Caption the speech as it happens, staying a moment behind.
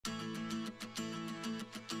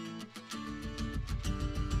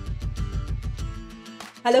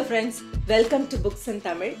Hello friends, welcome to Books in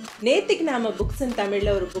Tamil. நேத்திக்கு நாம Books in Tamilல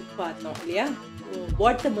ஒரு புக் பார்த்தோம் இல்லையா?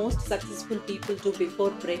 What the most successful people do before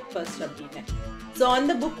breakfast அப்படின்னு. ஸோ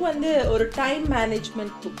அந்த புக் வந்து ஒரு டைம்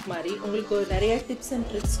மேனேஜ்மெண்ட் புக் மாதிரி உங்களுக்கு ஒரு நிறைய டிப்ஸ் அண்ட்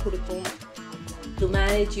ட்ரிக்ஸ் கொடுக்கும். To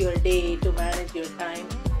manage your day, to manage your time,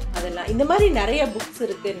 அதெல்லாம் இந்த மாதிரி நிறைய புக்ஸ்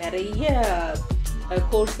இருக்குது, நிறைய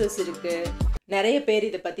கோர்சஸ் இருக்குது, நிறைய பேர்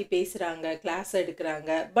இதை பற்றி பேசுகிறாங்க, கிளாஸ்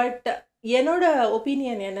எடுக்கிறாங்க. பட் என்னோட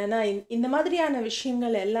ஒப்பீனியன் என்னென்னா, இந்த மாதிரியான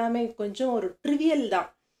விஷயங்கள் எல்லாமே கொஞ்சம் ஒரு ட்ரிவியல் தான்,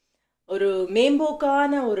 ஒரு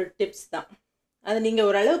மேம்போக்கான ஒரு டிப்ஸ் தான். அதை நீங்கள்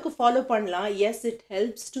ஓரளவுக்கு ஃபாலோ பண்ணலாம். S, it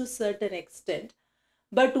helps to certain extent.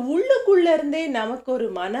 But உள்ளுக்குள்ளேருந்தே நமக்கு ஒரு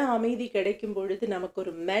மன அமைதி கிடைக்கும் பொழுது, நமக்கு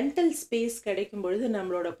ஒரு மென்டல் ஸ்பேஸ் கிடைக்கும் பொழுது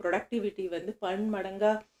நம்மளோட ப்ரொடக்டிவிட்டி வந்து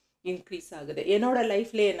பன்மடங்காக இன்க்ரீஸ் ஆகுது. என்னோட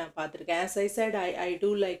லைஃப்லேயே நான் பார்த்துருக்கேன். As I set, I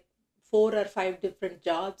two like 4 or 5 different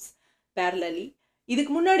jobs parallelly.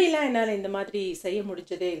 இதுக்கு முன்னாடிலாம் என்னால் இந்த மாதிரி செய்ய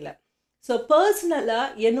முடிஞ்சதே இல்லை. ஸோ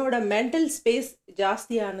பர்சனலாக என்னோட மென்டல் ஸ்பேஸ்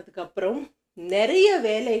ஜாஸ்தி ஆனதுக்கப்புறம் நிறைய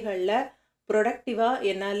வேலைகளில் ப்ரொடக்டிவாக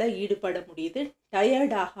என்னால் ஈடுபட முடியுது.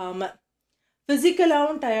 டயர்ட் ஆகாமல்,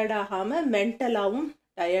 ஃபிசிக்கலாகவும் டயர்ட் ஆகாமல், மென்டலாகவும்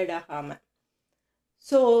டயர்ட் ஆகாமல்.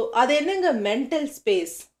 ஸோ அது என்னங்க மென்டல்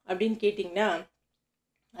ஸ்பேஸ் அப்படின்னு கேட்டிங்கன்னா,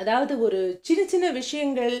 அதாவது ஒரு சின்ன சின்ன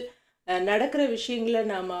விஷயங்கள், நடக்கிற விஷயங்களை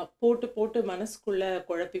நாம் போட்டு போட்டு மனசுக்குள்ளே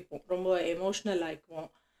குழப்பிப்போம், ரொம்ப எமோஷ்னல் ஆகிக்குவோம்.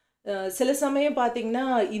 சில சமயம் பார்த்திங்கன்னா,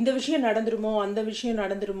 இந்த விஷயம் நடந்துருமோ அந்த விஷயம்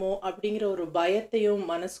நடந்துருமோ அப்படிங்கிற ஒரு பயத்தையும்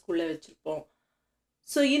மனசுக்குள்ளே வச்சுருப்போம்.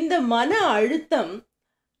 ஸோ இந்த மன அழுத்தம்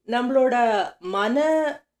நம்மளோட மன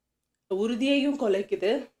உறுதியையும்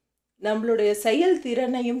குலைக்குது, நம்மளுடைய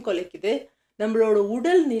செயல்திறனையும் குலைக்குது, நம்மளோட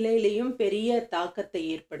உடல் நிலையிலையும் பெரிய தாக்கத்தை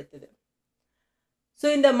ஏற்படுத்துது. ஸோ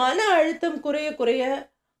இந்த மன அழுத்தம் குறைய குறைய,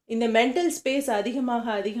 இந்த மென்டல் ஸ்பேஸ் அதிகமாக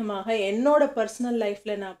அதிகமாக என்னோட பர்சனல்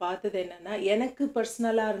லைஃப்பில் நான் பார்த்தது என்னென்னா, எனக்கு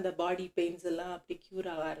பர்சனலாக இருந்த பாடி பெயின்ஸ் எல்லாம் அப்படி க்யூர்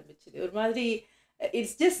ஆக ஆரம்பிச்சுது. ஒரு மாதிரி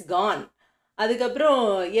இட்ஸ் ஜஸ்ட் கான். அதுக்கப்புறம்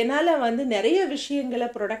என்னால் வந்து நிறைய விஷயங்களை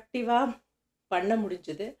ப்ரொடக்டிவாக பண்ண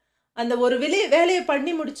முடிஞ்சுது. அந்த ஒரு வேலையை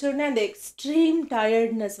பண்ணி முடிச்சோடனே அந்த எக்ஸ்ட்ரீம்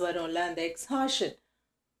டயர்ட்னஸ் வரும்ல, அந்த எக்ஸாஷன்,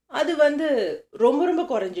 அது வந்து ரொம்ப ரொம்ப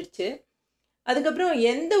குறைஞ்சிடுச்சு. அதுக்கப்புறம்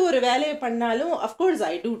எந்த ஒரு வேலையை பண்ணாலும், of course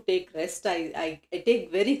I two take rest, I take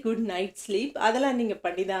very good night sleep, அதெல்லாம் நீங்கள்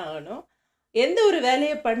பண்ணி தான் ஆகணும். எந்த ஒரு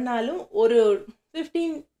வேலையை பண்ணாலும் ஒரு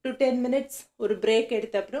 15 to 10 minutes ஒரு பிரேக்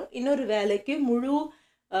எடுத்த அப்புறம் இன்னொரு வேலைக்கு முழு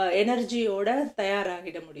எனர்ஜியோட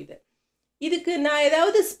தயாராகிட முடியுது. இதுக்கு நான்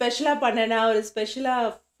ஏதாவது ஸ்பெஷலாக பண்ணேன்னா, ஒரு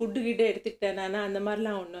ஸ்பெஷலாக ஃபுட்டு கிட்ட எடுத்துக்கிட்டேனா, அந்த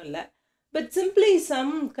மாதிரிலாம் ஒன்றும் இல்லை. But simply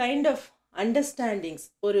some kind of understandings,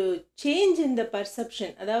 ஒரு சேஞ்ச் இன் த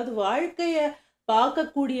பர்செப்ஷன், அதாவது வாழ்க்கையை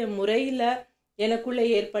பார்க்கக்கூடிய முறையில் எனக்குள்ளே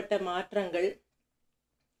ஏற்பட்ட மாற்றங்கள்.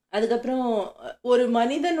 அதுக்கப்புறம் ஒரு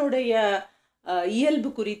மனிதனுடைய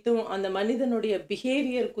இயல்பு குறித்தும் அந்த மனிதனுடைய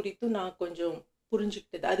பிஹேவியர் குறித்தும் நான் கொஞ்சம்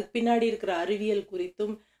புரிஞ்சுக்கிட்டது. அதுக்கு பின்னாடி இருக்கிற அறிவியல்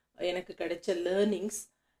குறித்தும் எனக்கு கிடைச்ச லேர்னிங்ஸ்,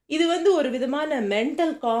 இது வந்து ஒரு விதமான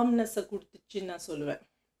மென்டல் காம்னஸை கொடுத்துச்சுன்னு நான் சொல்லுவேன்.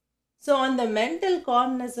 ஸோ அந்த மென்டல்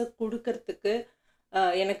காம்னஸை கொடுக்கறதுக்கு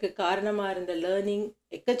எனக்கு காரணமாக இருந்த லேர்னிங்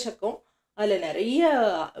எக்கச்சக்கம். அதில் நிறைய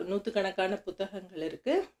நூற்றுக்கணக்கான புத்தகங்கள்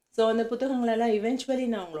இருக்குது. ஸோ அந்த புத்தகங்களெல்லாம் இவென்ச்சுவலி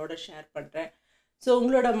நான் உங்களோட ஷேர் பண்ணுறேன். ஸோ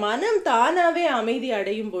உங்களோட மனம் தானாகவே அமைதி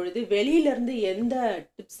அடையும் பொழுது வெளியிலேருந்து எந்த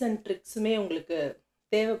டிப்ஸ் அண்ட் ட்ரிக்ஸுமே உங்களுக்கு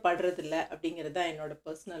தேவைப்படுறதில்ல அப்படிங்கிறது தான் என்னோட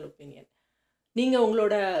பர்சனல் ஒப்பீனியன். நீங்கள்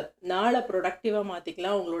உங்களோட நாளை ப்ரொடக்டிவாக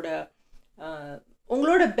மாற்றிக்கலாம்.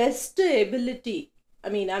 உங்களோட best ability,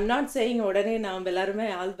 I'm not saying உடனே நாம் எல்லாருமே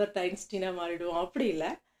ஆல்பர்ட் ஐன்ஸ்டீனாக மாறிடுவோம், அப்படி இல்லை.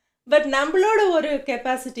 பட் நம்மளோட ஒரு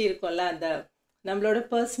கெப்பாசிட்டி இருக்கும்ல, அந்த நம்மளோட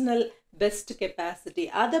பர்சனல் பெஸ்ட் கெப்பாசிட்டி,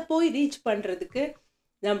 அதை போய் ரீச் பண்ணுறதுக்கு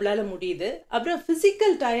நம்மளால் முடியுது. அப்புறம்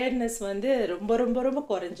ஃபிசிக்கல் டயர்ட்னஸ் வந்து ரொம்ப ரொம்ப ரொம்ப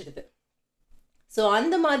குறைஞ்சிடுது. ஸோ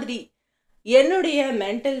அந்த மாதிரி என்னுடைய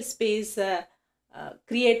மென்டல் ஸ்பேஸை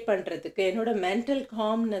க்ரியேட் பண்ணுறதுக்கு, என்னோட மென்டல்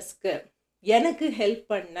காம்னஸ்க்கு எனக்கு ஹெல்ப்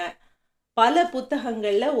பண்ண பல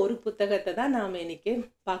புத்தகங்களில் ஒரு புத்தகத்தை தான் நாம் இன்னைக்கு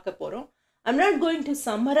பார்க்க போகிறோம். I'm not going to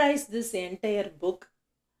summarise this entire book,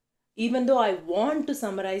 even though I want to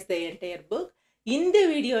summarise the entire book. இந்த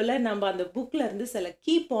வீடியோவில் நம்ம அந்த புக்கில் இருந்து சில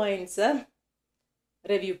கீ பாயிண்ட்ஸை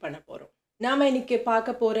ரிவ்யூ பண்ண போகிறோம். நாம் இன்னைக்கு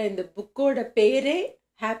பார்க்க போகிற இந்த புக்கோட பேரே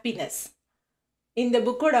ஹாப்பினஸ். இந்த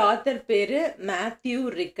புக்கோட ஆத்தர் பேர் மேத்யூ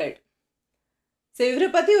ரிக்கர்ட். ஸோ இவரை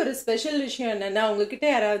பற்றி ஒரு ஸ்பெஷல் விஷயம் என்னென்னா, உங்ககிட்ட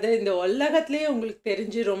யாராவது இந்த உலகத்துலேயே உங்களுக்கு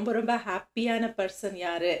தெரிஞ்சு ரொம்ப ரொம்ப ஹாப்பியான பர்சன்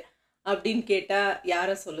யார் அப்படின்னு கேட்டால்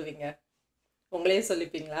யாரை சொல்லுவீங்க? உங்களே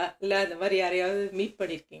சொல்லிப்பீங்களா, இல்லை அந்த மாதிரி யாரையாவது மீட்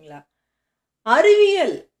பண்ணியிருக்கீங்களா?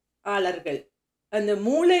 அறிவியல் ஆளர்கள், அந்த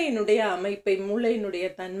மூளையினுடைய அமைப்பை, மூளையினுடைய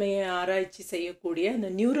தன்மையை ஆராய்ச்சி செய்யக்கூடிய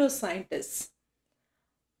அந்த நியூரோ சயின்டிஸ்ட்,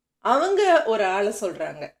 அவங்க ஒரு ஆளை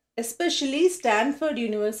சொல்கிறாங்க. Especially Stanford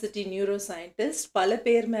university neuro scientist பல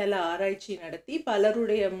பேர் மேலே ஆராய்ச்சி நடத்தி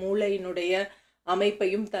பலருடைய மூளையினுடைய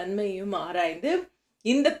அமைப்பையும் தன்மையும் ஆராய்ந்து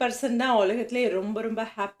இந்த பர்சன் தான் உலகத்திலே ரொம்ப ரொம்ப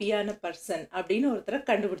ஹாப்பியான பர்சன் அப்படின்னு ஒருத்தரை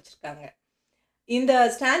கண்டுபிடிச்சிருக்காங்க. இந்த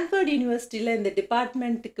ஸ்டான்ஃபோர்ட் யூனிவர்சிட்டியில் இந்த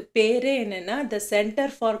டிபார்ட்மெண்ட்டுக்கு பேரே என்னென்னா the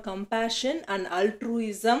centre for compassion and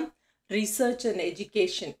அல்ட்ரூயிசம் research and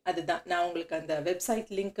education. அதுதான். நான் உங்களுக்கு அந்த வெப்சைட்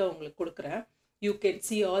லிங்க்கை உங்களுக்கு கொடுக்குறேன். You can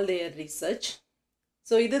see all there research.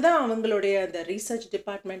 So இதுதான் அவங்களுடைய அந்த ரிசர்ச்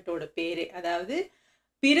டிபார்ட்மெண்ட்டோட பேரே. அதாவது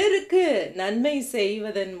பிறருக்கு நன்மை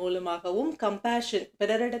செய்வதன் மூலமாகவும், கம்பேஷன்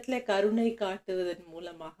பிறரிடத்துல கருணை காட்டுவதன்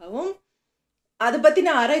மூலமாகவும் அதை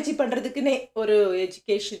பற்றின ஆராய்ச்சி பண்ணுறதுக்குன்னே ஒரு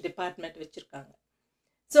எஜுகேஷன் டிபார்ட்மெண்ட் வச்சுருக்காங்க.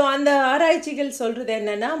 ஸோ அந்த ஆராய்ச்சிகள் சொல்கிறது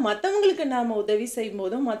என்னென்னா, மற்றவங்களுக்கு நாம் உதவி செய்யும்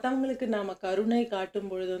போதும் மற்றவங்களுக்கு நாம் கருணை காட்டும்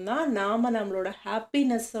பொழுதும் தான் நாம் நம்மளோட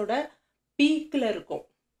ஹாப்பினஸோட பீக்கில் இருக்கோம்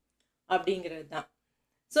அப்படிங்கிறது தான்.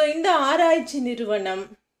 ஸோ இந்த ஆராய்ச்சி நிறுவனம்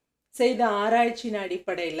செய்த ஆராய்ச்சியின்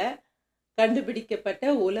அடிப்படையில்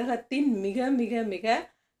கண்டுபிடிக்கப்பட்ட உலகத்தின் மிக மிக மிக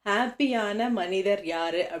ஹாப்பியான மனிதர்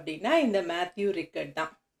யாரு அப்படின்னா இந்த மேத்யூ ரிக்கர்ட்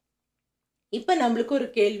தான். இப்போ நம்மளுக்கு ஒரு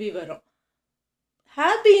கேள்வி வரும்,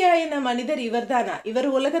 ஹாப்பியான மனிதர் இவர் தானா? இவர்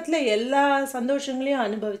உலகத்துல எல்லா சந்தோஷங்களையும்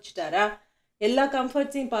அனுபவிச்சுட்டாரா? எல்லா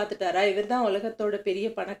கம்ஃபர்ட்ஸையும் பார்த்துட்டாரா? இவர் தான் உலகத்தோட பெரிய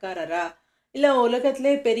பணக்காரரா? இல்லை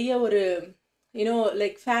உலகத்திலே பெரிய ஒரு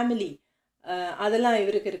லைக் ஃபேமிலி அதெல்லாம்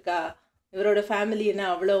இவருக்கு இருக்கா? இவரோட ஃபேமிலி என்ன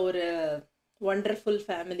அவ்வளோ ஒரு ஒண்டர்ஃபுல்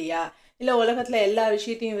ஃபேமிலியா? இல்லை உலகத்தில் எல்லா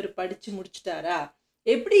விஷயத்தையும் இவர் படித்து முடிச்சிட்டாரா?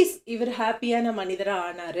 எப்படி இவர் ஹாப்பியான மனிதராக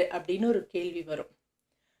ஆனார் அப்படின்னு ஒரு கேள்வி வரும்.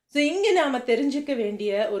 ஸோ இங்கே நாம் தெரிஞ்சுக்க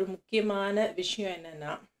வேண்டிய ஒரு முக்கியமான விஷயம்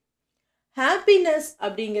என்னென்னா, ஹாப்பினஸ்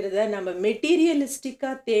அப்படிங்கிறத நம்ம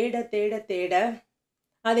மெட்டீரியலிஸ்டிக்காக தேட தேட தேட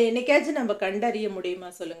அதை என்னைக்காச்சும் நம்ம கண்டறிய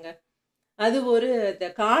முடியுமா சொல்லுங்கள்? அது ஒரு இந்த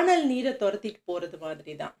காணல் நீரை துரத்திட்டு போகிறது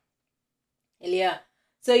மாதிரி தான் இல்லையா?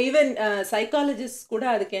 ஸோ ஈவன் சைக்காலஜிஸ்ட் கூட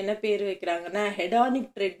அதுக்கு என்ன பேர் வைக்கிறாங்கன்னா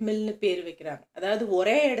ஹெடானிக் ட்ரெட்மில்னு பேர் வைக்கிறாங்க. அதாவது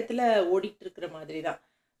ஒரே இடத்துல ஓடிட்டு இருக்கிற மாதிரி தான்.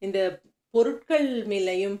 இந்த பொருட்கள்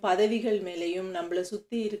மேலேயும் பதவிகள் மேலேயும் நம்மளை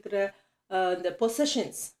சுற்றி இருக்கிற இந்த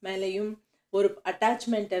பொசஷன்ஸ் மேலேயும் ஒரு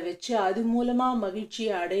அட்டாச்மெண்ட்டை வச்சு அது மூலமாக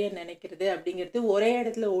மகிழ்ச்சியை அடைய நினைக்கிறது அப்படிங்கிறது ஒரே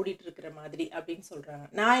இடத்துல ஓடிட்டு இருக்கிற மாதிரி அப்படின்னு சொல்கிறாங்க.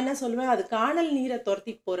 நான் என்ன சொல்லுவேன், அது காணல் நீரை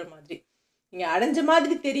துரத்திட்டு போகிற மாதிரி. நீங்கள் அடைஞ்ச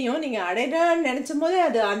மாதிரி தெரியும், நீங்கள் அடையணும்னு நினச்சும் போதே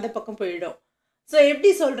அது அந்த பக்கம் போயிடும். ஸோ எப்படி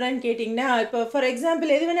சொல்கிறேன்னு கேட்டிங்கன்னா, இப்போ ஃபார் எக்ஸாம்பிள்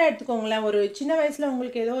எது வேணால் எடுத்துக்கோங்களேன். ஒரு சின்ன வயசில்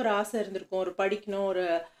உங்களுக்கு ஏதோ ஒரு ஆசை இருந்திருக்கும், ஒரு படிக்கணும்,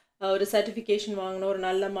 ஒரு சர்டிஃபிகேஷன் வாங்கணும், ஒரு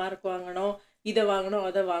நல்ல மார்க் வாங்கணும், இதை வாங்கணும்,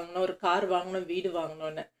 அதை வாங்கணும், ஒரு கார் வாங்கணும், வீடு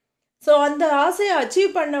வாங்கணும்னு. ஸோ அந்த ஆசையை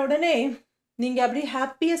அச்சீவ் பண்ண உடனே நீங்கள் அப்படி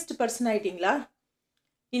ஹாப்பியஸ்ட் பர்சன் ஆகிட்டீங்களா?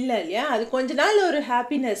 இல்லை இல்லையா? அது கொஞ்ச நாள் ஒரு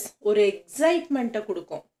ஹாப்பினஸ், ஒரு எக்ஸைட்மெண்ட்டை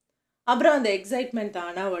கொடுக்கும். அப்புறம் அந்த எக்ஸைட்மெண்ட்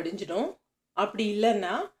ஆனால் வடிஞ்சிடும். அப்படி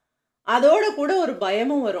இல்லைன்னா அதோட கூட ஒரு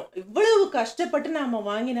பயமும் வரும். இவ்வளவு கஷ்டப்பட்டு நாம்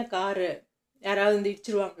வாங்கின காரு யாராவது வந்து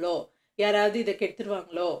இடிச்சிருவாங்களோ, யாராவது இதை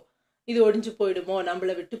கெடுத்துருவாங்களோ, இது ஒடிஞ்சு போயிடுமோ,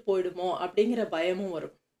 நம்மளை விட்டு போயிடுமோ அப்படிங்கிற பயமும்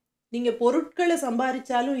வரும். நீங்கள் பொருட்களை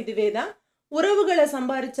சம்பாதிச்சாலும் இதுவே தான், உறவுகளை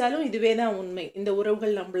சம்பாதிச்சாலும் இதுவே தான் உண்மை. இந்த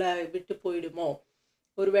உறவுகள் நம்மளை விட்டு போயிடுமோ,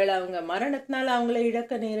 ஒருவேளை அவங்க மரணத்தினால அவங்கள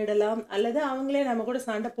இழக்க நேரிடலாம், அல்லது அவங்களே நம்ம கூட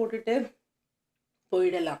சண்டை போட்டுட்டு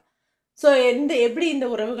போயிடலாம். ஸோ எப்படி இந்த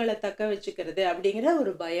உறவுகளை தக்க வச்சுக்கிறது அப்படிங்கிற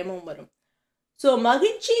ஒரு பயமும் வரும். ஸோ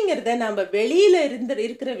மகிழ்ச்சிங்கிறத நம்ம வெளியில்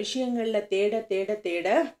இருக்கிற விஷயங்களில் தேட தேட தேட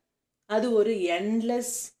அது ஒரு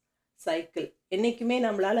என்லெஸ் சைக்கிள். என்றைக்குமே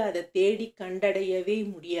நம்மளால் அதை தேடி கண்டடையவே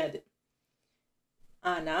முடியாது.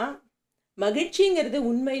 ஆனால் மகிழ்ச்சிங்கிறது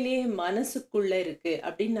உண்மையிலேயே மனசுக்குள்ளே இருக்குது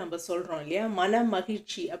அப்படின்னு நம்ம சொல்கிறோம் இல்லையா? மன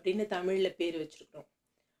மகிழ்ச்சி அப்படின்னு தமிழில் பேர் வச்சுருக்கிறோம்.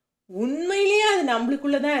 உண்மையிலேயே அது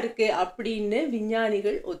நம்மளுக்குள்ளே தான் இருக்குது அப்படின்னு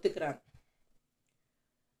விஞ்ஞானிகள் ஒத்துக்கிறாங்க.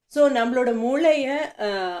 ஸோ நம்மளோட மூளையை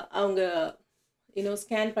அவங்க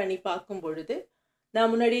ஸ்கேன் பண்ணி பார்க்கும் பொழுது,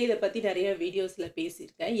 நான் முன்னாடி இதை பற்றி நிறைய வீடியோஸில்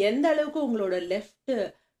பேசியிருக்கேன், எந்த அளவுக்கு உங்களோட லெஃப்ட்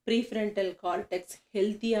ப்ரீஃப்ரண்டல் கார்டெக்ஸ்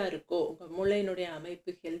ஹெல்த்தியாக இருக்கோ, உங்கள் மூளையினுடைய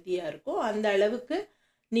அமைப்பு ஹெல்த்தியாக இருக்கோ, அந்த அளவுக்கு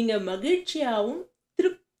நீங்கள் மகிழ்ச்சியாகவும்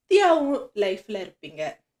திருப்தியாகவும் லைஃப்பில் இருப்பீங்க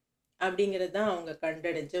அப்படிங்கிறது தான் அவங்க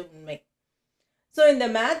கண்டடைஞ்ச உண்மை. ஸோ இந்த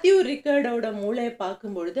மேத்யூ ரிக்கர்டோட மூளையை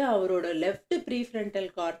பார்க்கும்பொழுது அவரோட லெஃப்ட் ப்ரீஃப்ரண்டல்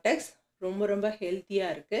கார்டெக்ஸ் ரொம்ப ரொம்ப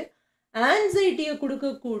ஹெல்த்தியாக இருக்குது. ஆன்சைட்டியை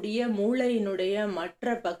கொடுக்கக்கூடிய மூளையினுடைய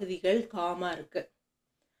மற்ற பகுதிகள் காமாக இருக்குது.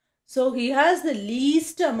 So he has the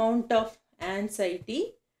least amount of anxiety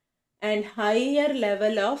and higher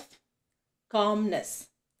level of calmness.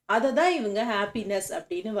 அதை தான் இவங்க ஹாப்பினஸ்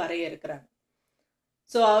அப்படின்னு வரையறுக்கிறாங்க.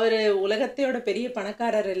 ஸோ அவர் உலகத்தையோட பெரிய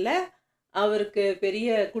பணக்காரர் இல்லை, அவருக்கு பெரிய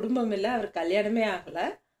குடும்பம் இல்லை, அவர் கல்யாணமே ஆகலை,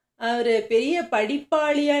 அவர் பெரிய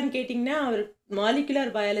படிப்பாளியான்னு கேட்டிங்கன்னா அவர்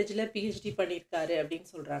மாலிகுலர் பயாலஜியில் பிஹெச்டி பண்ணியிருக்காரு அப்படின்னு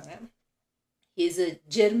சொல்கிறாங்க. He is a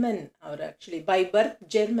German. Our actually by birth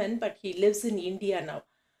German, but he lives in India now.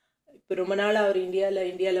 இப்போ ரொம்ப நாள் அவர்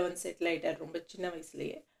இந்தியாவில் வந்து செட்டில் ஆகிட்டார் ரொம்ப சின்ன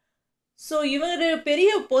வயசுலேயே. ஸோ இவர்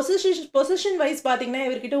பெரிய பொசிஷன் வைஸ் பார்த்தீங்கன்னா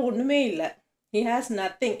இவர்கிட்ட ஒன்றுமே இல்லை. He has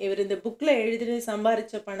nothing. இவர் இந்த புக்கில் எழுதி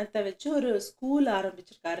சம்பாதிச்ச பணத்தை வச்சு ஒரு ஸ்கூல்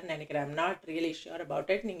ஆரம்பிச்சிருக்காருன்னு நினைக்கிறேன். I'm not really sure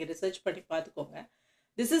about it. நீங்கள் ரிசர்ச் பண்ணி பார்த்துக்கோங்க.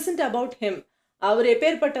 This isn't about him. அவர்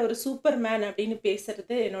எப்பேற்பட்ட ஒரு சூப்பர் மேன் அப்படின்னு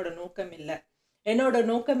பேசுறது என்னோட நோக்கம் இல்லை. என்னோட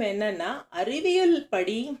நோக்கம் என்னன்னா, அறிவியல்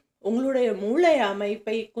படி உங்களுடைய மூளை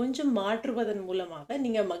அமைப்பை கொஞ்சம் மாற்றுவதன் மூலமாக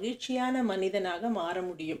நீங்கள் மகிழ்ச்சியான மனிதனாக மாற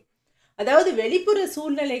முடியும். அதாவது வெளிப்புற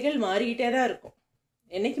சூழ்நிலைகள் மாறிக்கிட்டே தான் இருக்கும்.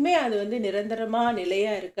 என்றைக்குமே அது வந்து நிரந்தரமாக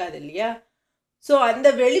நிலையாக இருக்காது இல்லையா? ஸோ அந்த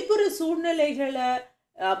வெளிப்புற சூழ்நிலைகளை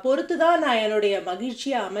பொறுத்து தான் நான் என்னுடைய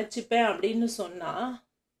மகிழ்ச்சியை அமைச்சிப்பேன் அப்படின்னு சொன்னால்,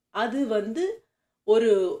 அது வந்து ஒரு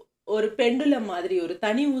ஒரு பெண்டுலம் மாதிரி, ஒரு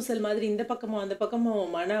தனி ஊசல் மாதிரி இந்த பக்கமும் அந்த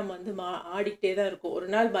பக்கமும் மனம் வந்து ஆடிக்கிட்டே தான் இருக்கும். ஒரு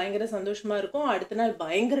நாள் பயங்கர சந்தோஷமாக இருக்கும், அடுத்த நாள்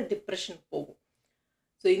பயங்கர டிப்ரெஷன் போகும்.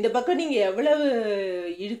 ஸோ இந்த பக்கம் நீங்கள் எவ்வளவு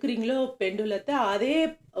இழுக்கிறீங்களோ பெண்டுலத்தை, அதே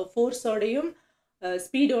ஃபோர்ஸோடையும்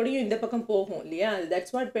ஸ்பீடோடையும் இந்த பக்கம் போகும் இல்லையா?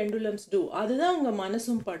 That's what பெண்டுலம்ஸ் two. அதுதான் உங்கள்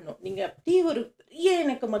மனசும் பண்ணும். நீங்கள் அப்படியே ஒரு பெரிய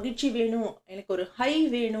எனக்கு மகிழ்ச்சி வேணும், எனக்கு ஒரு ஹை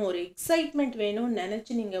வேணும், ஒரு எக்ஸைட்மெண்ட் வேணும்னு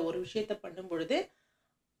நினச்சி நீங்கள் ஒரு விஷயத்த பண்ணும் பொழுது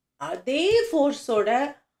அதே ஃபோர்ஸோட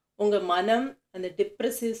உங்கள் மனம் அந்த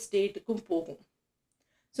டிப்ரெசிவ் ஸ்டேட்டுக்கும் போகும்.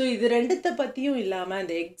 ஸோ இது ரெண்டுத்தை பற்றியும் இல்லாமல்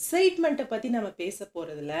அந்த எக்ஸைட்மெண்ட்டை பற்றி நம்ம பேச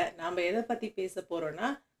போகிறதில்ல. நாம் எதை பற்றி பேச போகிறோன்னா,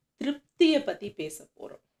 திருப்தியை பற்றி பேச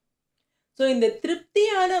போகிறோம். ஸோ இந்த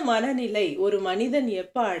திருப்தியான மனநிலை ஒரு மனிதன்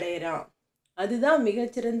எப்போ அடையிறான், அதுதான்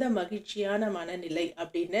மிகச்சிறந்த மகிழ்ச்சியான மனநிலை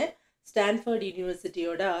அப்படின்னு ஸ்டான்ஃபோர்ட்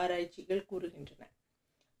யூனிவர்சிட்டியோட ஆராய்ச்சிகள் கூறுகின்றன.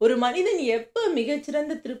 ஒரு மனிதன் எப்போ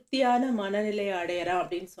மிகச்சிறந்த திருப்தியான மனநிலையை அடையிறான்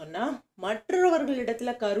அப்படின்னு சொன்னால்,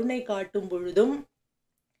 மற்றவர்களிடத்துல கருணை காட்டும் பொழுதும்,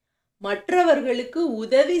 மற்றவர்களுக்கு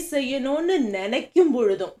உதவி செய்யணும்னு நினைக்கும்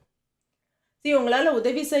பொழுதும். சரி, உங்களால்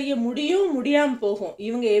உதவி செய்ய முடியாமல் போகும்.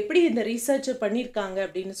 இவங்க எப்படி இந்த ரீசர்ச்சை பண்ணியிருக்காங்க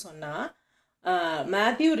அப்படின்னு சொன்னால்,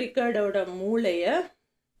 மேத்யூ ரிக்கர்டோட மூளையை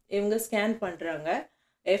இவங்க ஸ்கேன் பண்ணுறாங்க,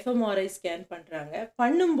 எஃப்எம்ஆர்ஐ ஸ்கேன் பண்ணுறாங்க.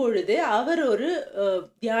 பண்ணும் பொழுது அவர் ஒரு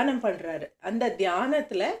தியானம் பண்ணுறாரு. அந்த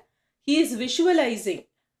தியானத்தில் ஹீ இஸ் விஷுவலைசிங்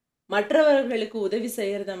மற்றவர்களுக்கு உதவி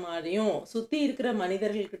செய்கிறத மாதிரியும், சுற்றி இருக்கிற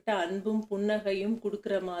மனிதர்கள்கிட்ட அன்பும் புன்னகையும்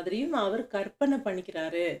கொடுக்குற மாதிரியும் அவர் கற்பனை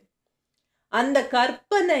பண்ணிக்கிறாரு. அந்த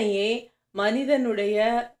கற்பனையே மனிதனுடைய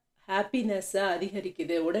ஹாப்பினஸ்ஸை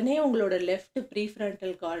அதிகரிக்குது. உடனே உங்களோட லெஃப்ட்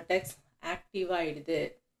ப்ரீஃப்ரண்டல் கார்டெக்ஸ் ஆக்டிவ் ஆகிடுது.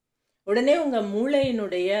 உடனே உங்கள்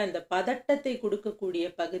மூளையினுடைய அந்த பதட்டத்தை கொடுக்கக்கூடிய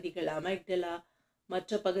பகுதிகள், அமைக்டலா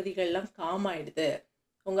மற்ற பகுதிகள்லாம் காம் ஆகிடுது.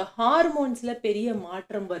 உங்கள் ஹார்மோன்ஸில் பெரிய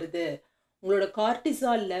மாற்றம் வருது. உங்களோட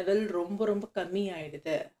கார்டிசால் லெவல் ரொம்ப ரொம்ப கம்மி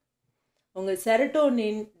ஆகிடுது. உங்கள்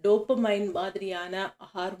செரட்டோனின், டோப்பமைன் மாதிரியான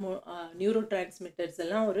நியூரோ டிரான்ஸ்மிட்டர்ஸ்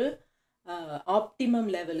எல்லாம் ஒரு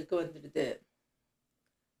ஆப்டிமம் லெவலுக்கு வந்துடுது.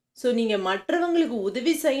 ஸோ நீங்கள் மற்றவங்களுக்கு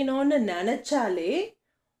உதவி செய்யணும்னு நினச்சாலே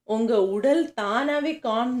உங்கள் உடல் தானாகவே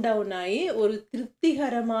காம் டவுன் ஆகி ஒரு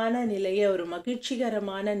திருப்திகரமான நிலையை, ஒரு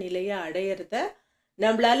மகிழ்ச்சிகரமான நிலையை அடையிறத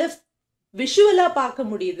நம்மளால விஷுவலாக பார்க்க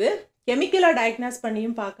முடியுது, கெமிக்கலாக டயக்னாஸ்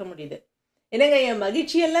பண்ணியும் பார்க்க முடியுது. என்னங்க என்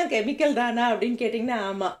மகிழ்ச்சியெல்லாம் கெமிக்கல் தானா அப்படின்னு கேட்டிங்கன்னா,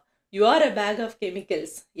 ஆமாம், you are a back of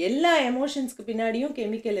chemicals. எல்லா எமோஷன்ஸ்க்கு பின்னாடியும்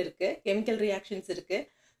கெமிக்கல் இருக்குது, கெமிக்கல் ரியாக்ஷன்ஸ் இருக்குது.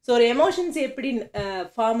 ஸோ ஒரு எமோஷன்ஸ் எப்படி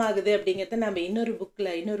ஃபார்ம் ஆகுது அப்படிங்கிறத நம்ம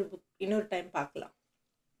இன்னொரு டைம் பார்க்கலாம்.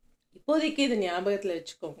 இப்போதைக்கு இது ஞாபகத்தில்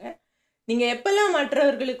வச்சுக்கோங்க. நீங்கள் எப்போல்லாம்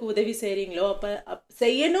மற்றவர்களுக்கு உதவி செய்கிறீங்களோ,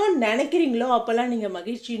 செய்யணும்னு நினைக்கிறீங்களோ, அப்போல்லாம் நீங்கள்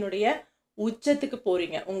மகிழ்ச்சியினுடைய உச்சத்துக்கு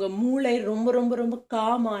போகிறீங்க. உங்கள் மூளை ரொம்ப ரொம்ப ரொம்ப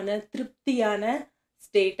காமான திருப்தியான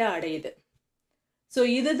ஸ்டேட்டை அடையுது. ஸோ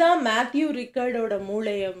இதுதான் மேத்யூ ரிக்கர்டோட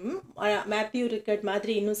மூளையும், மேத்யூ ரிக்கர்ட்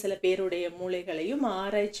மாதிரி இன்னும் சில பேருடைய மூளைகளையும்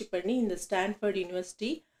ஆராய்ச்சி பண்ணி இந்த ஸ்டான்ஃபோர்ட்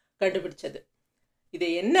யூனிவர்சிட்டி கண்டுபிடிச்சது. இதை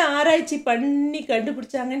என்ன ஆராய்ச்சி பண்ணி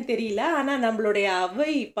கண்டுபிடிச்சாங்கன்னு தெரியல. ஆனால் நம்மளுடைய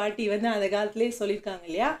அவை பாட்டி வந்து அந்த காலத்திலே சொல்லியிருக்காங்க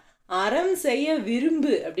இல்லையா, அறம் செய்ய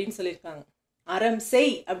விரும்பு அப்படின்னு சொல்லியிருக்காங்க. அறம்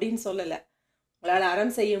செய் அப்படின்னு சொல்லலை. உங்களால்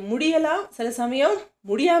அறம் செய்ய முடியலாம், சில சமயம்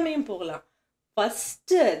முடியாமையும் போகலாம்.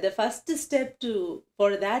 the first step for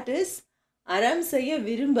that is அறம் செய்ய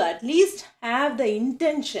விரும்பு. At least have the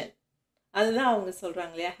intention. அதுதான் அவங்க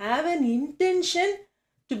சொல்கிறாங்க இல்லையா, have an intention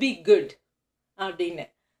to be good அப்படின்னு.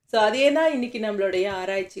 ஸோ அதே தான் இன்னைக்கு நம்மளுடைய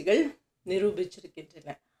ஆராய்ச்சிகள்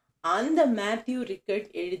நிரூபிச்சிருக்கின்றன. அந்த மேத்யூ ரிக்கர்ட்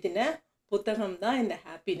எழுதின புத்தகம் தான் இந்த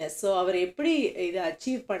ஹாப்பினஸ். ஸோ அவர் எப்படி இதை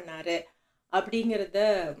அச்சீவ் பண்ணாரு அப்படிங்கிறத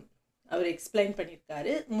அவர் எக்ஸ்பிளைன்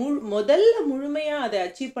பண்ணியிருக்காரு. முதல்ல முழுமையாக அதை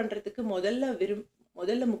அச்சீவ் பண்ணுறதுக்கு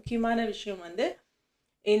முதல்ல முக்கியமான விஷயம் வந்து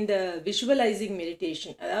இந்த விஷுவலைசிங்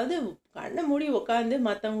மெடிடேஷன். அதாவது கண்ணை மூடி உட்காந்து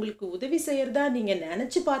மற்றவங்களுக்கு உதவி செய்கிறதா நீங்கள்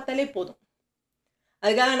நினச்சி பார்த்தாலே போதும்.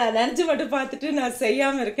 அதுக்காக நான் நினச்சி மட்டும் பார்த்துட்டு நான்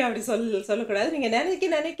செய்யாமல் இருக்கேன் அப்படி சொல்லக்கூடாது.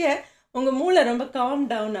 நீங்கள் நினைக்க உங்கள் மூளை ரொம்ப காம்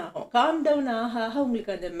டவுன் ஆகும். காம் டவுன் ஆக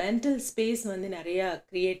உங்களுக்கு அந்த மென்டல் ஸ்பேஸ் வந்து நிறையா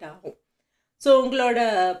க்ரியேட் ஆகும். ஸோ உங்களோட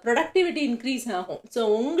ப்ரொடக்டிவிட்டி இன்க்ரீஸ் ஆகும். ஸோ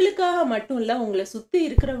உங்களுக்காக மட்டும் இல்லை, உங்களை சுற்றி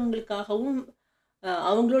இருக்கிறவங்களுக்காகவும்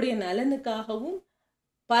அவங்களுடைய நலனுக்காகவும்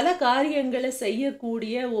பல காரியங்களை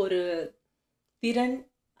செய்யக்கூடிய ஒரு திறன்,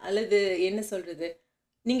 அல்லது என்ன சொல்றது,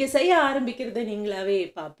 நீங்க செய்ய ஆரம்பிக்கிறத நீங்களாவே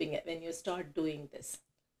பார்ப்பீங்க when you start doing this.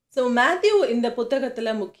 So Matthew இந்த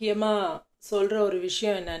புத்தகத்துல முக்கியமா சொல்ற ஒரு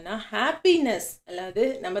விஷயம் என்னன்னா, ஹாப்பினஸ், அதாவது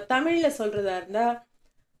நம்ம தமிழ்ல சொல்றதா இருந்தா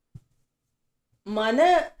மன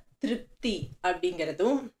திருப்தி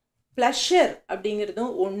அப்படிங்கிறதும் ப்ளஷர்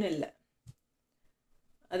அப்படிங்கிறதும் ஒன்றும் இல்லை.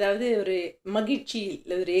 அதாவது ஒரு மகிழ்ச்சி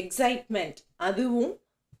இல்லை ஒரு எக்ஸைட்மெண்ட், அதுவும்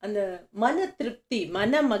அந்த மன திருப்தி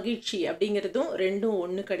மன மகிழ்ச்சி அப்படிங்கிறதும் ரெண்டும்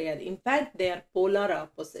ஒன்று கிடையாது. In fact they are polar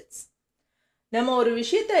opposites. நம்ம ஒரு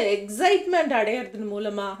விஷயத்த எக்ஸைட்மெண்ட் அடையிறது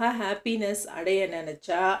மூலமாக ஹாப்பினஸ் அடைய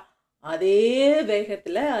நினைச்சா அதே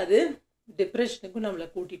வேகத்தில் அது டிப்ரெஷனுக்கும் நம்மளை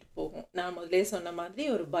கூட்டிகிட்டு போகும். நான் முதலே சொன்ன மாதிரி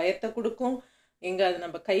ஒரு பயத்தை கொடுக்கும், எங்கே அது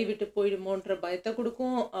நம்ம கைவிட்டு போயிடுமோன்ற பயத்தை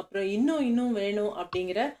கொடுக்கும், அப்புறம் இன்னும் வேணும்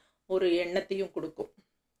அப்படிங்கிற ஒரு எண்ணத்தையும் கொடுக்கும்.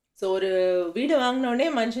 ஸோ ஒரு வீடு வாங்கினோடனே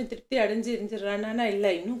மனுஷன் திருப்தி அடைஞ்சு இருந்துடுறானா, இல்லை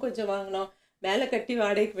இன்னும் கொஞ்சம் வாங்கினோம், மேலே கட்டி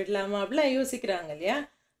வாடகைக்கு விடலாமா அப்படிலாம் யோசிக்கிறாங்க இல்லையா.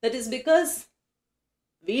 தட் இஸ் பிகாஸ்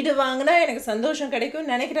வீடு வாங்கினா எனக்கு சந்தோஷம்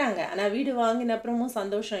கிடைக்கும்னு நினைக்கிறாங்க, ஆனால் வீடு வாங்கின அப்புறமும்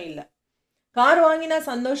சந்தோஷம் இல்லை. கார் வாங்கினா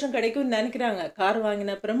சந்தோஷம் கிடைக்கும்னு நினைக்கிறாங்க, கார்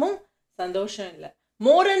வாங்கின அப்புறமும் சந்தோஷம் இல்லை.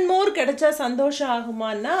 மோர் அண்ட் மோர் கிடைச்சா சந்தோஷம்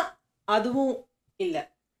ஆகுமான்னா அதுவும் இல்லை.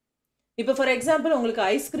 இப்போ ஃபார் எக்ஸாம்பிள் உங்களுக்கு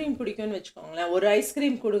ஐஸ்கிரீம் பிடிக்கும்னு வச்சுக்கோங்களேன். ஒரு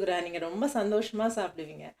ஐஸ்கிரீம் கொடுக்குறேன், நீங்கள் ரொம்ப சந்தோஷமாக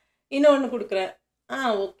சாப்பிடுவீங்க. இன்னொன்று கொடுக்குறேன்,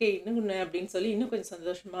 ஓகே இன்னும் அப்படின்னு சொல்லி இன்னும் கொஞ்சம்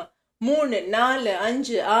சந்தோஷமாக 3, 4,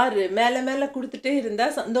 5, 6 மேலே கொடுத்துட்டே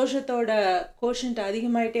இருந்தால் சந்தோஷத்தோட கோஷன்ட்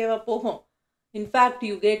அதிகமாயிட்டேவா போகும். In fact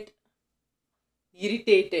you get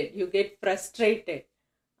irritated, you get frustrated.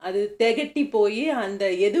 அது திகட்டி போய் அந்த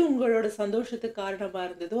எது உங்களோட சந்தோஷத்துக்கு காரணமாக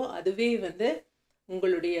இருந்ததோ அதுவே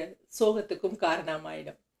உங்களுடைய சோகத்துக்கும்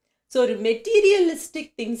காரணமாயிடும். ஸோ ஒரு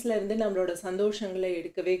மெட்டீரியலிஸ்டிக் திங்ஸ்ல இருந்து நம்மளோட சந்தோஷங்களை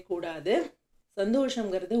எடுக்கவே கூடாது.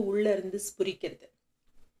 சந்தோஷங்கிறது உள்ள இருந்து ஸ்புரிக்கிறது.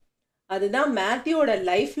 அதுதான் மேத்யூவோட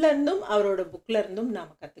லைஃப்ல இருந்தும் அவரோட புக்ல இருந்தும்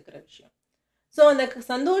நாம கத்துக்கிற விஷயம். ஸோ அந்த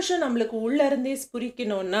சந்தோஷம் நம்மளுக்கு உள்ள இருந்தே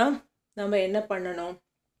ஸ்புரிக்கணும்னா நம்ம என்ன பண்ணணும்?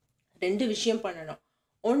 2 விஷயம் பண்ணணும்.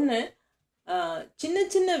 ஒன்று, சின்ன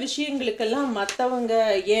சின்ன விஷயங்களுக்கெல்லாம்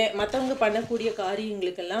மற்றவங்க பண்ணக்கூடிய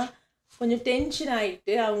காரியங்களுக்கெல்லாம் கொஞ்சம் டென்ஷன்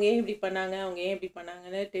ஆகிட்டு அவங்க ஏன் இப்படி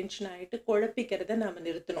பண்ணாங்கன்னு டென்ஷன் ஆகிட்டு குழப்பிக்கிறத நாம்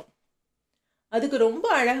நிறுத்தணும். அதுக்கு ரொம்ப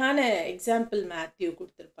அழகான எக்ஸாம்பிள் மேத்யூ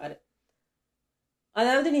கொடுத்துருப்பாரு.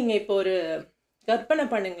 அதாவது நீங்கள் இப்போ ஒரு கற்பனை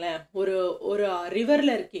பண்ணுங்களேன், ஒரு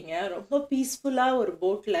ரிவரில் இருக்கீங்க, ரொம்ப பீஸ்ஃபுல்லாக ஒரு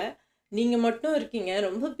போட்டில் நீங்கள் மட்டும் இருக்கீங்க,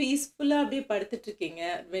 ரொம்ப பீஸ்ஃபுல்லாக அப்படியே படுத்துட்ருக்கீங்க,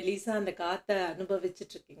 மெலிசா அந்த காற்றை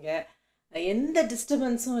அனுபவிச்சுட்ருக்கீங்க, எந்த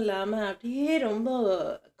டிஸ்டர்பன்ஸும் இல்லாமல் அப்படியே ரொம்ப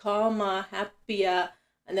காமாக ஹாப்பியாக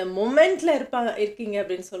அந்த மொமெண்ட்ல இருக்கீங்க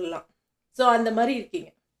அப்படின்னு சொல்லலாம். ஸோ அந்த மாதிரி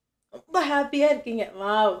இருக்கீங்க, ரொம்ப ஹாப்பியாக இருக்கீங்க,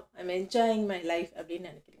 wow I am enjoying my life அப்படின்னு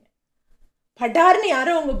நினைக்கிறீங்க. படார்னு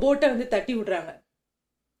யாரோ உங்கள் போட்டை தட்டி விடுறாங்க,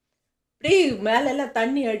 அப்படியே மேலெல்லாம்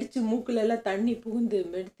தண்ணி அடித்து மூக்குலெல்லாம் தண்ணி புகுந்து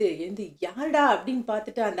மெடுத்து யாருடா அப்படின்னு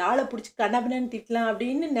பார்த்துட்டு அந்த ஆளை பிடிச்சி கண்ணாபின்னு திட்டலாம்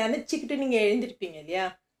அப்படின்னு நினச்சிக்கிட்டு நீங்கள் எழுந்திருப்பீங்க இல்லையா.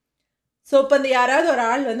 ஸோ இப்போ அந்த யாராவது ஒரு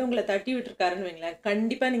ஆள் உங்களை தட்டி விட்டுருக்காருன்னு வைங்களேன்,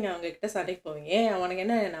 கண்டிப்பாக நீங்கள் அவங்க கிட்ட சண்டைக்கு போவீங்க. அவனுக்கு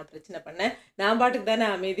என்ன நான் பிரச்சனை பண்ணேன், நான் பாட்டுக்கு தானே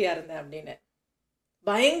அமைதியாக இருந்தேன் அப்படின்னு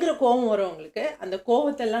பயங்கர கோபம் வரும் உங்களுக்கு. அந்த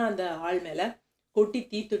கோபத்தெல்லாம் அந்த ஆள் மேலே கொட்டி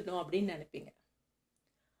தீத்துடணும் அப்படின்னு நினைப்பீங்க.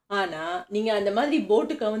 ஆனால் நீங்கள் அந்த மாதிரி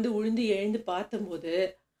போட்டுக்கு உழுந்து எழுந்து பார்த்தம்போது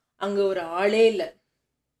அங்கே ஒரு ஆளே இல்லை,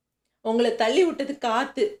 உங்களை தள்ளி விட்டது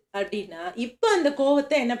காற்று அப்படின்னா இப்போ அந்த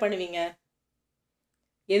கோபத்தை என்ன பண்ணுவீங்க?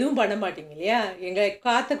 எதுவும் பண்ண மாட்டீங்க இல்லையா. எங்கள்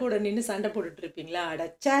காற்றை கூட நின்று சண்டை போட்டுட்டு இருப்பீங்களா,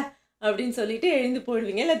 அடச்சா அப்படின்னு சொல்லிட்டு எழுந்து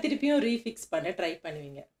போயிடுவீங்க, இல்லை திருப்பியும் ரீஃபிக்ஸ் பண்ண ட்ரை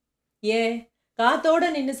பண்ணுவீங்க. ஏன்? காற்றோட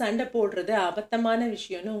நின்று சண்டை போடுறது அபத்தமான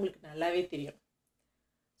விஷயம்னு உங்களுக்கு நல்லாவே தெரியும்.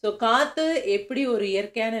 ஸோ காற்று எப்படி ஒரு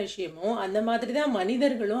இயற்கையான விஷயமோ அந்த மாதிரி தான்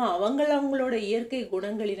மனிதர்களும் அவங்களோட இயற்கை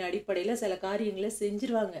குணங்களின் அடிப்படையில் சில காரியங்களை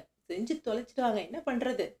செஞ்சு தொலைச்சிடுவாங்க. என்ன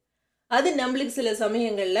பண்ணுறது? அது நம்மளுக்கு சில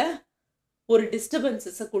சமயங்களில் ஒரு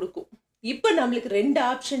டிஸ்டர்பன்ஸஸை கொடுக்கும். இப்போ நம்மளுக்கு 2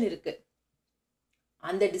 ஆப்ஷன் இருக்குது.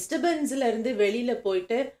 அந்த டிஸ்டர்பன்ஸில் இருந்து வெளியில்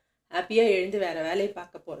போயிட்டு ஹாப்பியாக எழுந்து வேறு வேலையை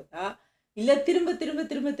பார்க்க போகிறதா, இல்லை திரும்ப திரும்ப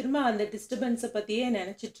திரும்ப திரும்ப அந்த டிஸ்டர்பன்ஸை பற்றியே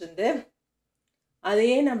நினச்சிட்டு இருந்து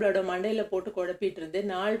அதையே நம்மளோட மண்டையில் போட்டு குழப்பிட்டு இருந்து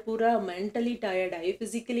நாள் பூரா மென்டலி டயர்டாகி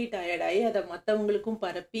ஃபிசிக்கலி டயர்டாகி அதை மற்றவங்களுக்கும்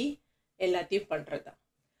பரப்பி எல்லாத்தையும் பண்ணுறதா.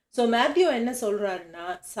 ஸோ மேத்யூ என்ன சொல்கிறாருன்னா,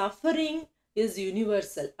 சஃபரிங் இஸ்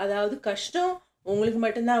யூனிவர்சல். அதாவது கஷ்டம் உங்களுக்கு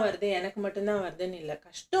மட்டும்தான் வருது, எனக்கு மட்டும்தான் வருதுன்னு இல்லை.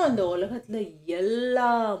 கஷ்டம் அந்த உலகத்தில் எல்லா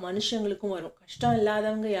மனுஷங்களுக்கும் வரும். கஷ்டம்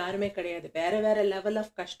இல்லாதவங்க யாருமே கிடையாது. வேற வேற லெவல்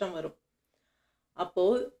ஆஃப் கஷ்டம் வரும்.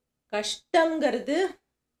 அப்போது கஷ்டங்கிறது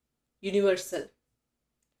யூனிவர்சல்.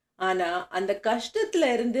 ஆனால் அந்த கஷ்டத்தில்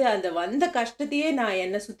இருந்து அந்த வந்த கஷ்டத்தையே நான்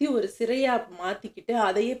என்னை சுற்றி ஒரு சிறையாக மாற்றிக்கிட்டு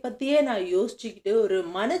அதையே பற்றியே நான் யோசிச்சுக்கிட்டு ஒரு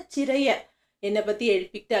மனச்சிறையை என்னை பற்றி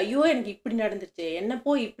எழுப்பிக்கிட்டு ஐயோ எனக்கு இப்படி நடந்துருச்சு, என்னை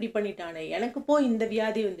போய் இப்படி பண்ணிட்டானே, எனக்கு போய் இந்த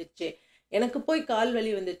வியாதி வந்துருச்சு, எனக்கு போய் கால்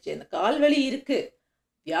வலி வந்துருச்சு. அந்த கால் வலி இருக்குது,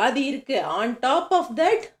 வியாதி இருக்குது. On top of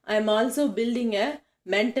that I am also building a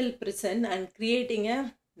mental prison and creating a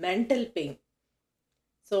mental pain.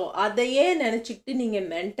 So அதையே நினச்சிக்கிட்டு நீங்கள்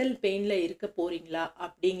மென்டல் பெயினில் இருக்க போகிறீங்களா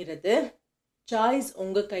அப்படிங்கிறது சாய்ஸ்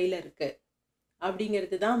உங்கள் கையில் இருக்குது.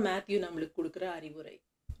 அப்படிங்கிறது தான் மேத்யூ நம்மளுக்கு கொடுக்குற அறிவுரை.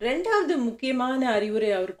 ரெண்டாவது முக்கியமான அறிவுரை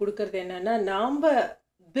அவர் கொடுக்கறது என்னன்னா, நாம்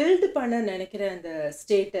பில்டு பண்ண நினைக்கிற அந்த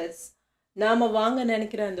ஸ்டேட்டஸ், நாம் வாங்க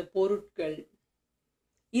நினைக்கிற அந்த பொருட்கள்,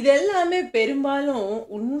 இதெல்லாமே பெரும்பாலும்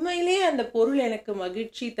உண்மையிலே அந்த பொருள் எனக்கு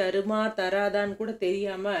மகிழ்ச்சி தருமா தராதான்னு கூட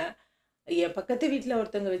தெரியாமல், என் பக்கத்து வீட்டில்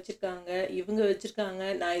ஒருத்தவங்க வச்சுருக்காங்க, இவங்க வச்சுருக்காங்க,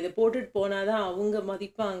 நான் இதை போட்டுட்டு போனாதான் அவங்க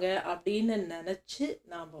மதிப்பாங்க அப்படின்னு நினச்சி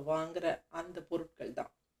நாம் வாங்குகிற அந்த பொருட்கள்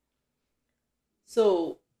தான். ஸோ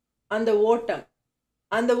அந்த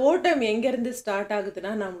ஓட்டம் எங்கேருந்து ஸ்டார்ட் ஆகுதுன்னா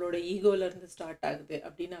நம்மளோட ஈகோலேருந்து ஸ்டார்ட் ஆகுது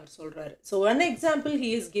அப்படின்னு அவர் சொல்கிறாரு. So one example he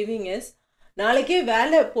is giving is, நாளைக்கே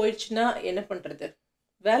வேலை போயிடுச்சுன்னா என்ன பண்ணுறது?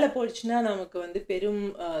 வேலை போயிடுச்சுன்னா நமக்கு பெரும்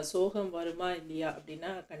சோகம் வருமா இல்லையா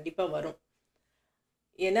அப்படின்னா கண்டிப்பாக வரும்.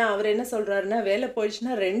 ஏன்னா அவர் என்ன சொல்கிறாருன்னா, வேலை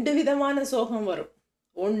போயிடுச்சுன்னா 2 விதமான சோகம் வரும்.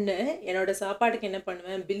 ஒன்று, என்னோட சாப்பாட்டுக்கு என்ன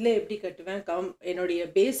பண்ணுவேன், பில்லை எப்படி கட்டுவேன், என்னுடைய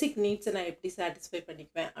பேசிக் நீட்ஸை நான் எப்படி சாட்டிஸ்ஃபை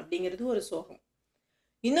பண்ணிக்குவேன் அப்படிங்கிறது ஒரு சோகம்.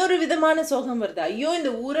 இன்னொரு விதமான சோகம் வருது, ஐயோ இந்த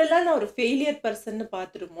ஊரெல்லாம் நான் ஒரு ஃபெயிலியர் பர்சன்னு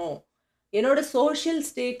பார்த்துருமோ, என்னோட சோஷியல்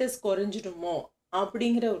ஸ்டேட்டஸ் குறைஞ்சிடுமோ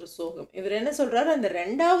அப்படிங்கிற ஒரு சோகம். இவர் என்ன சொல்கிறாரு, அந்த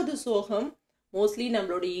 2வது சோகம் மோஸ்ட்லி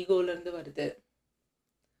நம்மளோட ஈகோலேருந்து வருது.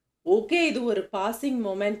 ஓகே, இது ஒரு பாசிங்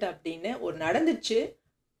மொமெண்ட் அப்படின்னு ஒரு நடந்துச்சு,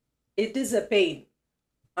 it is a pain.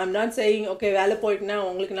 I'm not saying okay வேலை போயிட்டுனா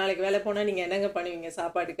உங்களுக்கு நாளைக்கு வேலை போனால் நீங்கள் என்னங்க பண்ணுவீங்க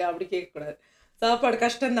சாப்பாட்டுக்கு அப்படி கேட்கக்கூடாது. சாப்பாடு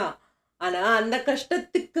கஷ்டம்தான், ஆனால் அந்த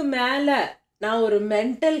கஷ்டத்துக்கு மேலே நான் ஒரு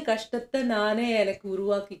மென்டல் கஷ்டத்தை நானே எனக்கு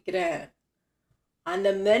உருவாக்கிக்கிறேன். அந்த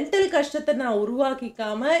மென்டல் கஷ்டத்தை நான்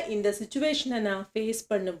உருவாக்கிக்காம இந்த சுச்சுவேஷனை நான் ஃபேஸ்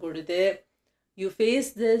பண்ணும் பொழுது, you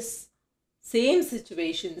face this same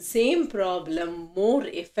situation, same problem more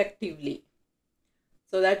effectively.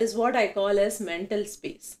 So that is what I call as mental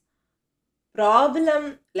space. Problem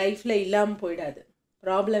லைஃப்பில் இல்லாமல் போயிடாது,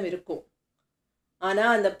 ப்ராப்ளம் இருக்கும்.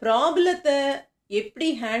 ஆனால் அந்த ப்ராப்ளத்தை எப்படி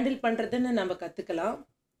ஹேண்டில் பண்ணுறதுன்னு நம்ம கற்றுக்கலாம்,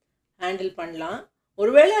 ஹேண்டில் பண்ணலாம்.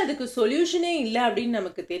 ஒருவேளை அதுக்கு சொல்யூஷனே இல்லை அப்படின்னு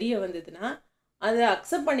நமக்கு தெரிய வந்ததுன்னா அதை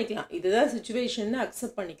அக்செப்ட் பண்ணிக்கலாம், இதுதான் சுச்சுவேஷன்னு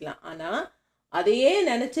அக்செப்ட் பண்ணிக்கலாம். ஆனால் அதையே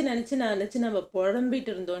நினச்சி நம்ம புலம்பிட்டு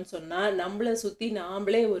இருந்தோம்னு சொன்னால் நம்மளை சுற்றி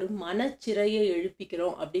நாம்ளே ஒரு மனச்சிறையை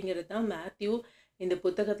எழுப்பிக்கிறோம். அப்படிங்கிறது தான் மேத்யூ இந்த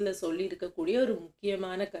புத்தகத்தில் சொல்லி இருக்கக்கூடிய ஒரு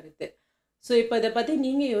முக்கியமான கருத்து. ஸோ இப்போ இதை பற்றி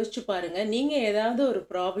நீங்கள் யோசிச்சு பாருங்கள். நீங்கள் ஏதாவது ஒரு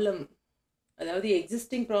ப்ராப்ளம், அதாவது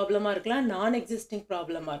எக்ஸிஸ்டிங் ப்ராப்ளமாக இருக்கலாம், நான் எக்ஸிஸ்டிங்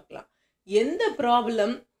ப்ராப்ளமாக இருக்கலாம், எந்த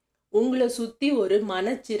ப்ராப்ளம் உங்களை சுற்றி ஒரு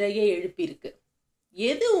மனச்சிறையை எழுப்பியிருக்கு,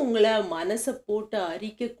 எது உங்களை மனசை போட்டு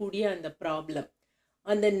அரிக்கக்கூடிய அந்த ப்ராப்ளம்,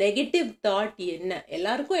 அந்த நெகட்டிவ் தாட் என்ன?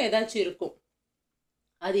 எல்லாருக்கும் ஏதாச்சும் இருக்கும்,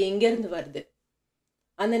 அது எங்கேருந்து வருது,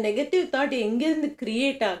 அந்த நெகட்டிவ் தாட் எங்கேருந்து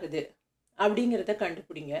கிரியேட் ஆகுது அப்படிங்கிறத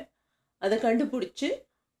கண்டுபிடிங்க. அதை கண்டுபிடிச்சி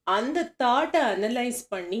அந்த தாட்டை அனலைஸ்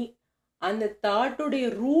பண்ணி அந்த தாட்டுடைய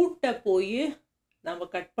ரூட்டை போய் நம்ம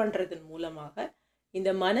கட் பண்ணுறதன் மூலமாக இந்த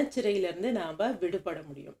மனச்சிறையிலேருந்து நாம் விடுபட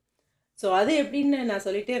முடியும். ஸோ அது எப்படின்னு நான்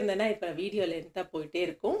சொல்லிகிட்டே இருந்தேன்னா இப்போ வீடியோ லென்த்தாக போயிட்டே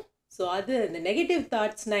இருக்கும். ஸோ அது இந்த நெகட்டிவ்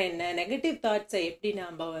தாட்ஸ்னால் என்ன, நெகட்டிவ் தாட்ஸை எப்படி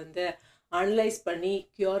நாம் அனலைஸ் பண்ணி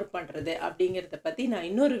க்யூர் பண்ணுறது அப்படிங்கிறத பற்றி நான்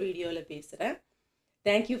இன்னொரு வீடியோவில் பேசுகிறேன்.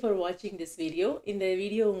 தேங்க்யூ ஃபார் வாட்சிங் திஸ் வீடியோ. இந்த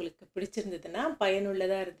வீடியோ உங்களுக்கு பிடிச்சிருந்ததுன்னா,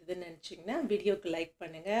 பயனுள்ளதாக இருந்ததுன்னு நினச்சிங்கன்னா வீடியோக்கு லைக்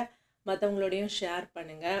பண்ணுங்கள், மற்றவங்களோடையும் ஷேர்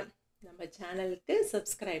பண்ணுங்கள், நம்ம சேனலுக்கு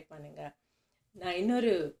சப்ஸ்கிரைப் பண்ணுங்கள். நான்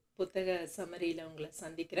இன்னொரு புத்தக சம்மரியில் உங்களை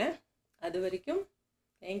சந்திக்கிறேன். அது வரைக்கும்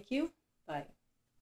தேங்க்யூ, பாய்.